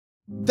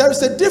There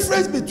is a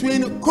difference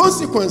between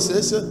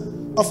consequences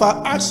of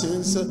our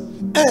actions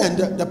and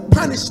the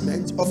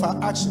punishment of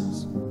our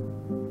actions.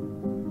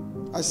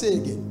 I say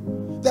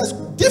again, there's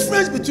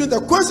difference between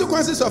the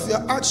consequences of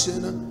your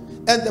action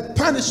and the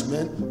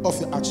punishment of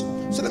your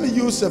action. So let me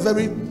use a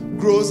very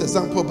gross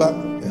example, but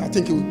I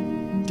think it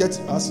will get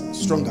us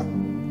stronger.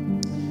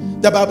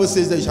 The Bible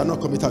says that you shall not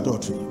commit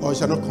adultery or you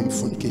shall not commit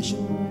fornication.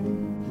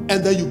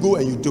 And then you go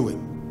and you do it.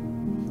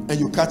 And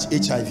you catch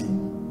HIV.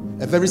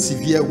 A very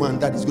severe one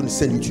that is going to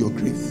send you to your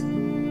grave.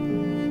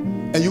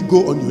 And you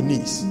go on your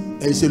knees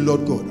and you say,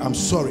 Lord God, I'm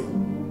sorry.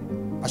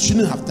 I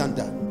shouldn't have done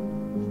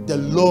that. The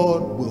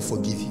Lord will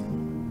forgive you.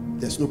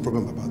 There's no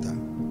problem about that.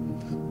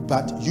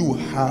 But you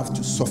have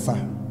to suffer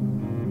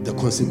the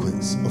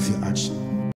consequence of your action.